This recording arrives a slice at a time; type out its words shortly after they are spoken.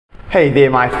Hey there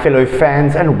my fellow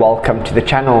fans and welcome to the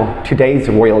channel. Today's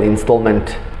royal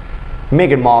installment.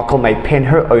 Meghan Markle may pen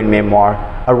her own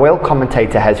memoir, a royal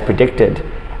commentator has predicted,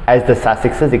 as the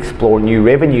Sussexes explore new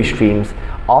revenue streams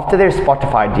after their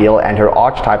Spotify deal and her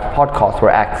Archetype podcast were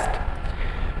axed.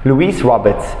 Louise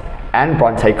Roberts and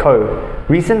BR0KE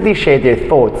recently shared their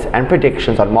thoughts and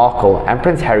predictions on Markle and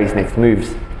Prince Harry's next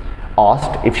moves.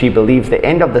 Asked if she believes the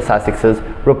end of the Sussexes'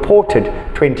 reported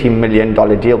 $20 million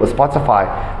deal with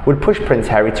Spotify would push Prince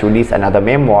Harry to release another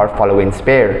memoir following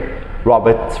Spare,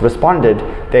 Roberts responded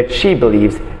that she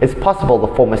believes it's possible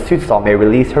the former Suits star may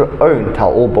release her own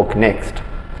tell-all book next.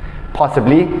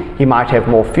 Possibly, he might have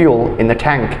more fuel in the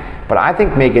tank, but I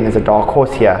think Meghan is a dark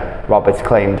horse here, Roberts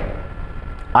claimed.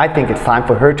 I think it's time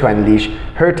for her to unleash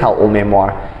her tell-all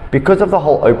memoir because of the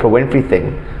whole Oprah Winfrey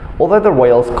thing. Although the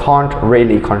royals can't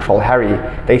really control Harry,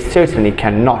 they certainly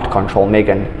cannot control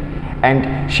Meghan.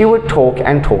 And she would talk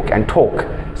and talk and talk,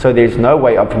 so there's no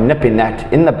way of nipping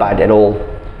that in the bud at all.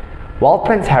 While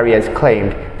Prince Harry has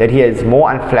claimed that he has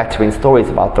more unflattering stories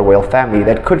about the royal family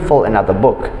that could fill another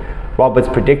book, Roberts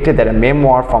predicted that a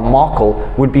memoir from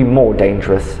Markle would be more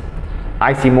dangerous.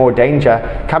 I see more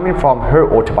danger coming from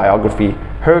her autobiography,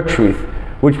 Her Truth,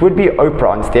 which would be Oprah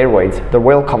on steroids, the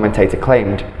royal commentator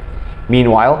claimed.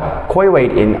 Meanwhile, Coy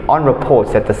weighed in on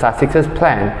reports that the Sussexes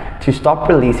plan to stop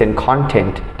releasing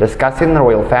content discussing the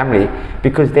royal family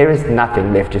because there is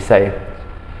nothing left to say.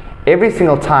 Every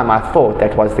single time I thought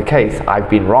that was the case, I've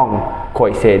been wrong,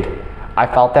 Coy said. I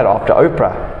felt that after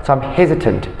Oprah, so I'm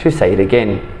hesitant to say it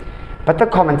again. But the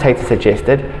commentator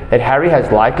suggested that Harry has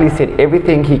likely said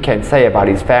everything he can say about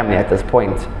his family at this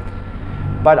point.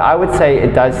 But I would say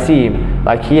it does seem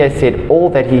like he has said all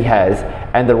that he has,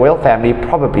 and the royal family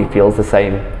probably feels the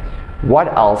same. What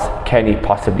else can he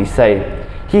possibly say?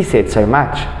 He said so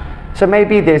much. So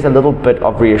maybe there's a little bit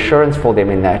of reassurance for them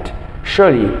in that.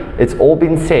 Surely it's all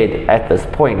been said at this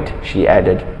point, she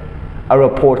added. A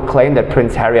report claimed that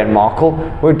Prince Harry and Markle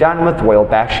were done with royal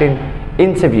bashing,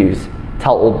 interviews,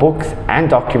 tell-all books and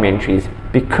documentaries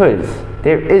because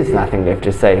there is nothing left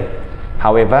to say.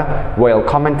 However, royal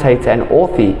commentator and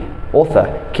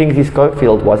author Kingsley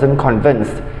Schofield wasn't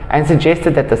convinced and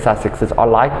suggested that the Sussexes are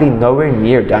likely nowhere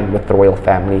near done with the royal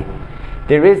family.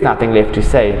 There is nothing left to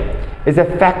say is a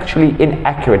factually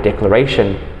inaccurate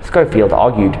declaration, Schofield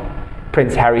argued.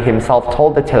 Prince Harry himself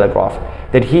told The Telegraph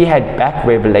that he had back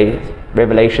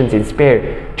revelations in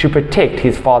Spare to protect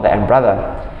his father and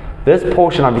brother. This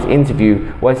portion of his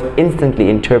interview was instantly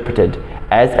interpreted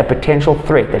as a potential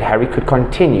threat that Harry could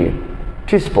continue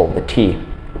to spill the tea.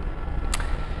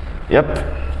 Yep,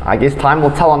 I guess time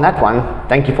will tell on that one.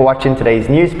 Thank you for watching today's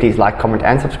news. Please like, comment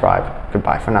and subscribe.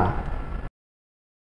 Goodbye for now.